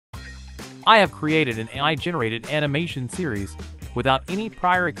I have created an AI-generated animation series without any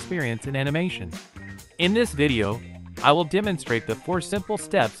prior experience in animation. In this video, I will demonstrate the 4 simple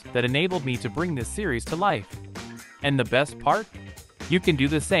steps that enabled me to bring this series to life. And the best part? You can do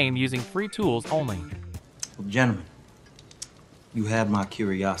the same using free tools only. Well, gentlemen, you have my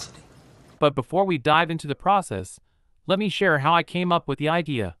curiosity. But before we dive into the process, let me share how I came up with the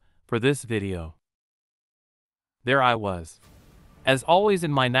idea for this video. There I was, as always,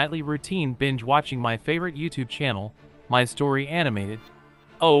 in my nightly routine, binge watching my favorite YouTube channel, My Story Animated.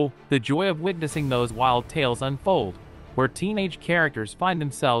 Oh, the joy of witnessing those wild tales unfold, where teenage characters find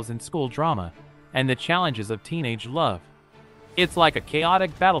themselves in school drama and the challenges of teenage love. It's like a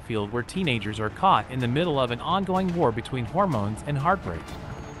chaotic battlefield where teenagers are caught in the middle of an ongoing war between hormones and heartbreak.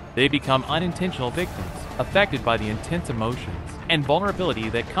 They become unintentional victims, affected by the intense emotions and vulnerability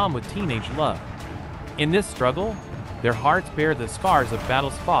that come with teenage love. In this struggle, their hearts bear the scars of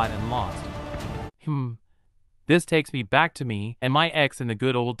battles fought and lost. This takes me back to me and my ex in the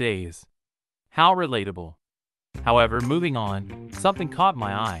good old days. How relatable. However, moving on, something caught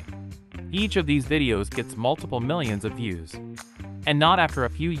my eye. Each of these videos gets multiple millions of views. And not after a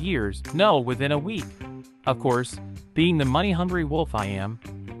few years, no, within a week. Of course, being the money-hungry wolf I am,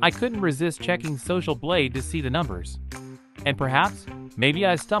 I couldn't resist checking Social Blade to see the numbers. And perhaps, maybe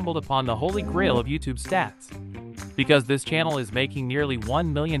I stumbled upon the holy grail of YouTube stats. Because this channel is making nearly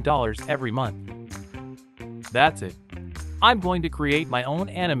 $1 million every month. That's it. I'm going to create my own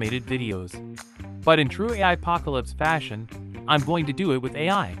animated videos. But in true AI-pocalypse fashion, I'm going to do it with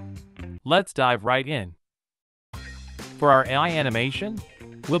AI. Let's dive right in. For our AI animation,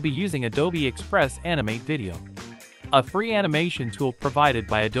 we'll be using Adobe Express Animate Video, a free animation tool provided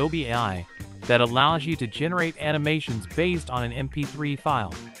by Adobe AI that allows you to generate animations based on an MP3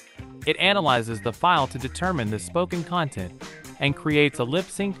 file. It analyzes the file to determine the spoken content and creates a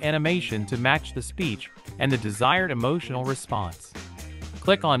lip-synced animation to match the speech and the desired emotional response.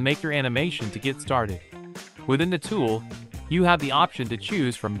 Click on Make Your Animation to get started. Within the tool, you have the option to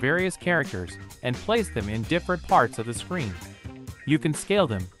choose from various characters and place them in different parts of the screen. You can scale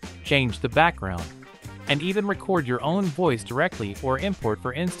them, change the background, and even record your own voice directly or import,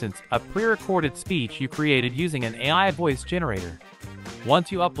 for instance, a pre-recorded speech you created using an AI voice generator.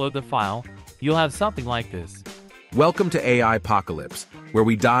 Once you upload the file, you'll have something like this. Welcome to AI-pocalypse, where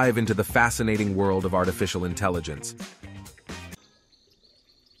we dive into the fascinating world of artificial intelligence.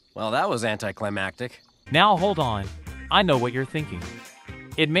 Well, that was anticlimactic. Now hold on. I know what you're thinking.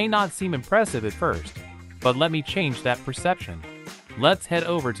 It may not seem impressive at first, but let me change that perception. Let's head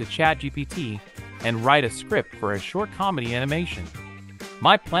over to ChatGPT and write a script for a short comedy animation.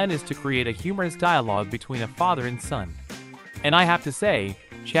 My plan is to create a humorous dialogue between a father and son. And I have to say,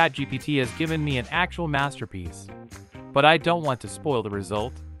 ChatGPT has given me an actual masterpiece. But I don't want to spoil the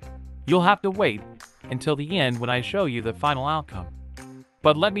result. You'll have to wait until the end when I show you the final outcome.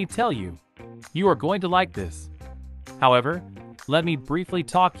 But let me tell you, you are going to like this. However, let me briefly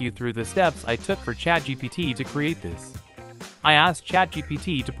talk you through the steps I took for ChatGPT to create this. I asked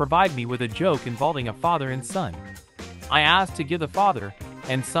ChatGPT to provide me with a joke involving a father and son. I asked to give the father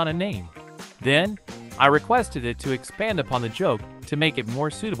and son a name. Then, I requested it to expand upon the joke to make it more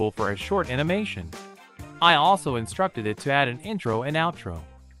suitable for a short animation. I also instructed it to add an intro and outro.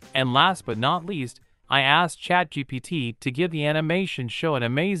 And last but not least, I asked ChatGPT to give the animation show an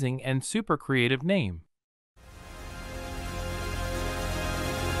amazing and super creative name.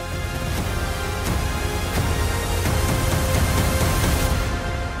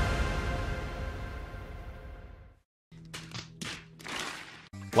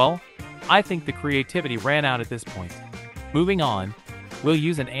 Well, I think the creativity ran out at this point. Moving on, we'll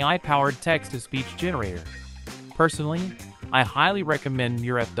use an AI-powered text-to-speech generator. Personally, I highly recommend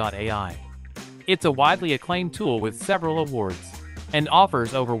Murf.ai. It's a widely acclaimed tool with several awards and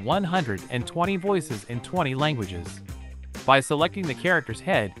offers over 120 voices in 20 languages. By selecting the character's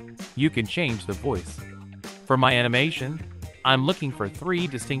head, you can change the voice. For my animation, I'm looking for 3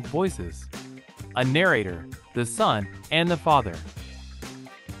 distinct voices: a narrator, the son, and the father.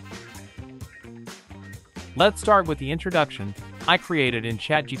 Let's start with the introduction I created in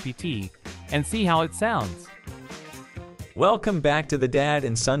ChatGPT and see how it sounds. Welcome back to the Dad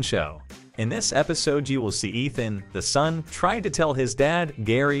and Son Show. In this episode, you will see Ethan, the son, trying to tell his dad,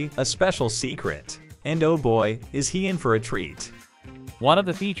 Gary, a special secret. And oh boy, is he in for a treat. One of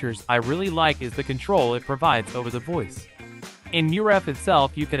the features I really like is the control it provides over the voice. In Murf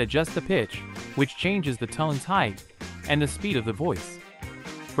itself, you can adjust the pitch, which changes the tone's height, and the speed of the voice.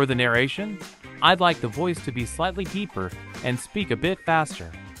 For the narration, I'd like the voice to be slightly deeper and speak a bit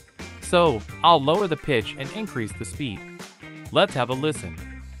faster. So, I'll lower the pitch and increase the speed. Let's have a listen.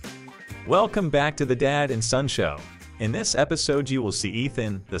 Welcome back to the Dad and Son Show. In this episode, you will see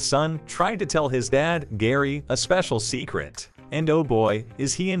Ethan, the son, trying to tell his dad, Gary, a special secret. And oh boy,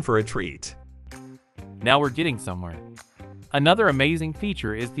 is he in for a treat. Now we're getting somewhere. Another amazing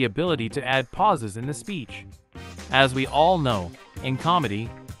feature is the ability to add pauses in the speech. As we all know, in comedy,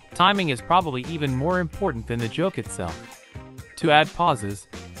 timing is probably even more important than the joke itself. To add pauses,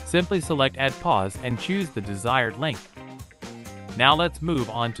 simply select Add Pause and choose the desired length. Now let's move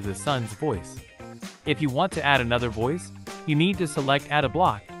on to the son's voice. If you want to add another voice, you need to select Add a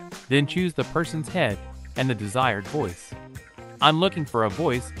Block, then choose the person's head and the desired voice. I'm looking for a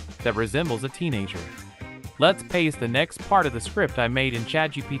voice that resembles a teenager. Let's paste the next part of the script I made in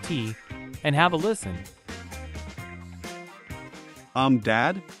ChatGPT and have a listen.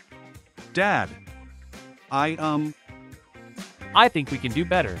 Dad? Dad. I think we can do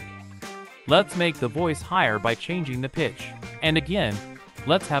better. Let's make the voice higher by changing the pitch. And again,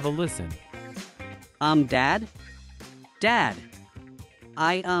 let's have a listen. Dad? Dad.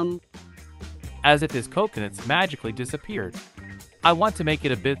 As if his coconuts magically disappeared. I want to make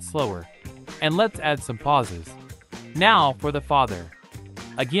it a bit slower. And let's add some pauses. Now for the father.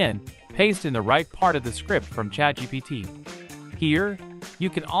 Again, paste in the right part of the script from ChatGPT. Here,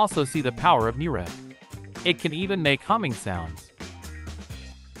 you can also see the power of Murf. It can even make humming sounds.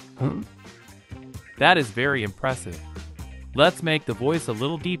 That is very impressive. Let's make the voice a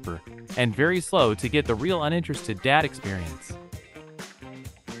little deeper and very slow to get the real uninterested dad experience.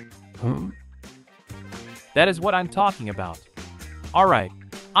 That is what I'm talking about. Alright,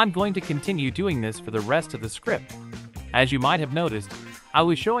 I'm going to continue doing this for the rest of the script. As you might have noticed, I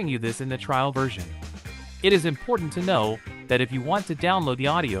was showing you this in the trial version. It is important to know that if you want to download the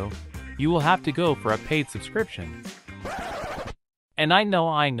audio, you will have to go for a paid subscription. And I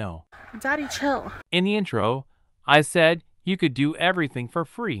know. Daddy, chill. In the intro, I said you could do everything for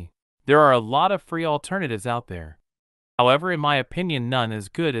free. There are a lot of free alternatives out there. However, in my opinion, none as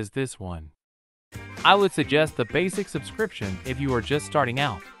good as this one. I would suggest the basic subscription if you are just starting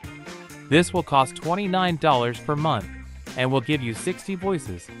out. This will cost $29 per month and will give you 60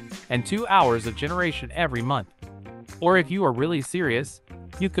 voices and 2 hours of generation every month. Or if you are really serious,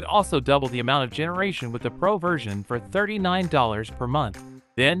 you could also double the amount of generation with the Pro version for $39 per month.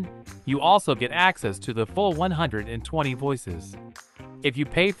 Then, you also get access to the full 120 voices. If you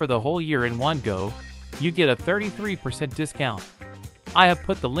pay for the whole year in one go, you get a 33% discount. I have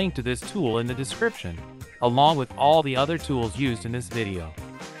put the link to this tool in the description, along with all the other tools used in this video.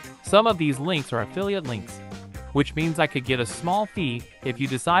 Some of these links are affiliate links, which means I could get a small fee if you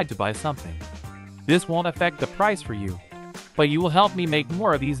decide to buy something. This won't affect the price for you, but you will help me make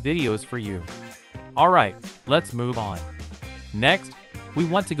more of these videos for you. Alright, let's move on. Next, we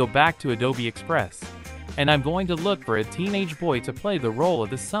want to go back to Adobe Express, and I'm going to look for a teenage boy to play the role of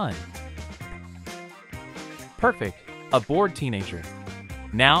the son. Perfect, a bored teenager.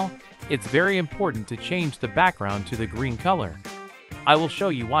 Now, it's very important to change the background to the green color. I will show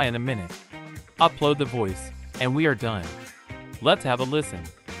you why in a minute. Upload the voice, and we are done. Let's have a listen.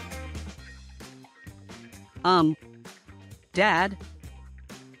 Dad?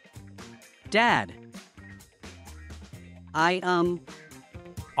 Dad.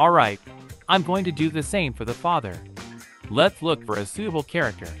 Alright, I'm going to do the same for the father. Let's look for a suitable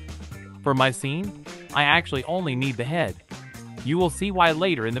character. For my scene, I actually only need the head. You will see why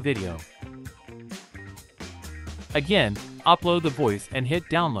later in the video. Again, upload the voice and hit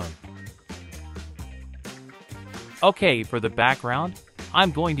download. Okay, for the background,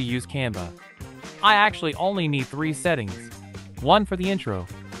 I'm going to use Canva. I actually only need 3 settings. One for the intro,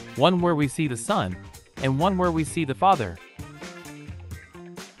 one where we see the son, and one where we see the father.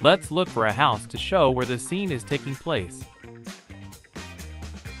 Let's look for a house to show where the scene is taking place.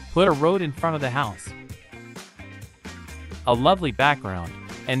 Put a road in front of the house, a lovely background,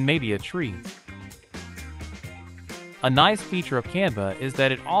 and maybe a tree. A nice feature of Canva is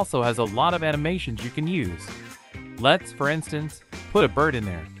that it also has a lot of animations you can use. Let's, for instance, put a bird in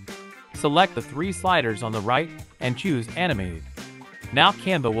there. Select the 3 sliders on the right and choose Animated. Now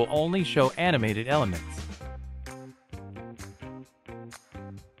Canva will only show animated elements.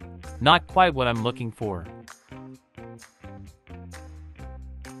 Not quite what I'm looking for.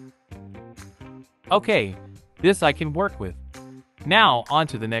 Okay, this I can work with. Now on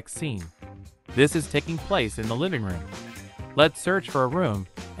to the next scene. This is taking place in the living room. Let's search for a room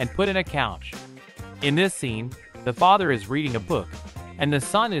and put in a couch. In this scene, the father is reading a book, and the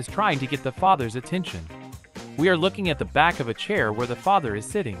son is trying to get the father's attention. We are looking at the back of a chair where the father is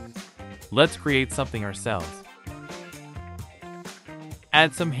sitting. Let's create something ourselves.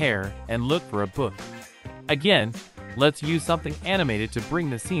 Add some hair and look for a book. Again, Let's use something animated to bring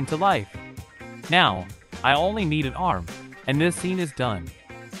the scene to life. Now, I only need an arm, and this scene is done.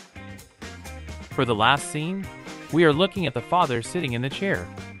 For the last scene, we are looking at the father sitting in the chair.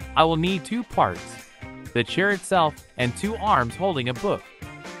 I will need 2 parts, the chair itself and 2 arms holding a book.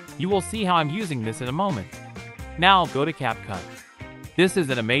 You will see how I'm using this in a moment. Now go to Capcut. This is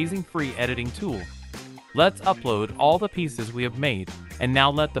an amazing free editing tool. Let's upload all the pieces we have made, and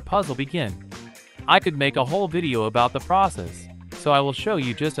now let the puzzle begin. I could make a whole video about the process, so I will show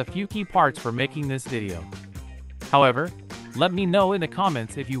you just a few key parts for making this video. However, let me know in the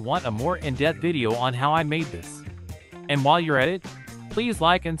comments if you want a more in-depth video on how I made this. And while you're at it, please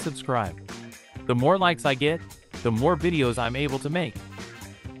like and subscribe. The more likes I get, the more videos I'm able to make.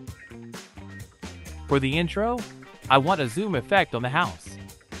 For the intro, I want a zoom effect on the house.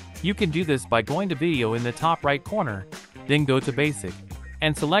 You can do this by going to video in the top right corner, then go to basic,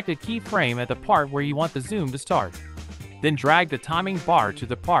 and select a keyframe at the part where you want the zoom to start. Then drag the timing bar to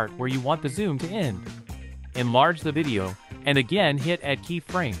the part where you want the zoom to end. Enlarge the video, and again hit add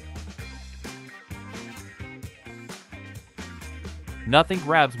keyframe. Nothing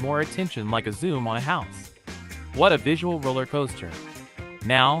grabs more attention like a zoom on a house. What a visual roller coaster.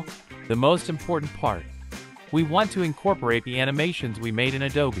 Now, the most important part. We want to incorporate the animations we made in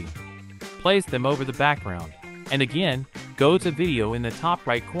Adobe. Place them over the background, and again, go to video in the top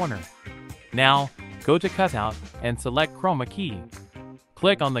right corner. Now, go to cutout and select chroma key.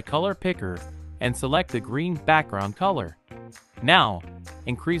 Click on the color picker and select the green background color. Now,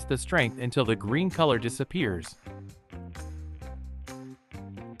 increase the strength until the green color disappears.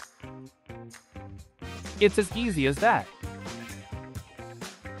 It's as easy as that.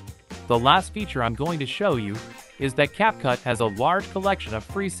 The last feature I'm going to show you is that Capcut has a large collection of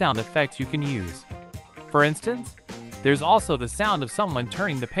free sound effects you can use. For instance, there's also the sound of someone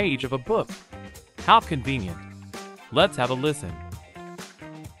turning the page of a book. How convenient. Let's have a listen.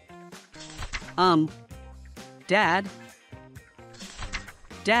 Dad?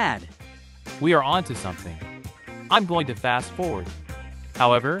 Dad? We are onto something. I'm going to fast forward.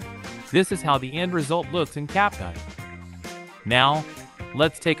 However, this is how the end result looks in Capcut. Now,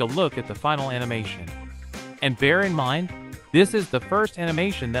 let's take a look at the final animation. And bear in mind, this is the first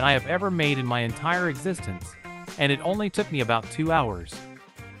animation that I have ever made in my entire existence, and it only took me about 2 hours.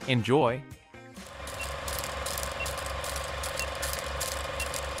 Enjoy!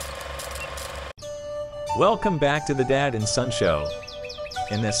 Welcome back to the Dad and Son Show.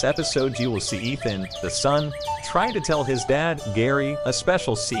 In this episode, you will see Ethan, the son, try to tell his dad, Gary, a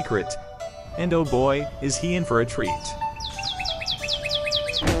special secret. And oh boy, is he in for a treat.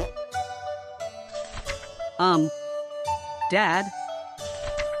 Dad?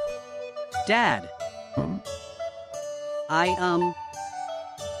 Dad? I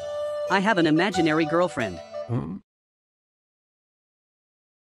have an imaginary girlfriend.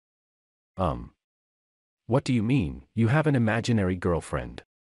 What do you mean, you have an imaginary girlfriend?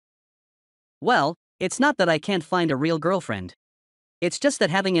 Well, it's not that I can't find a real girlfriend. It's just that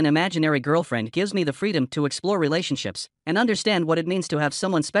having an imaginary girlfriend gives me the freedom to explore relationships and understand what it means to have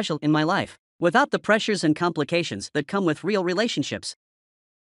someone special in my life, without the pressures and complications that come with real relationships.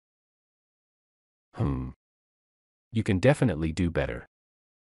 You can definitely do better.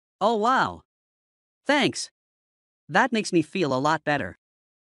 Oh wow. Thanks. That makes me feel a lot better.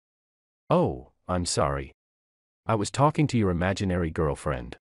 Oh, I'm sorry. I was talking to your imaginary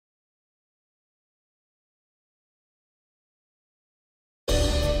girlfriend.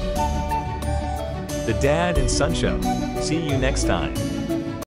 The Dad and Son Show. See you next time.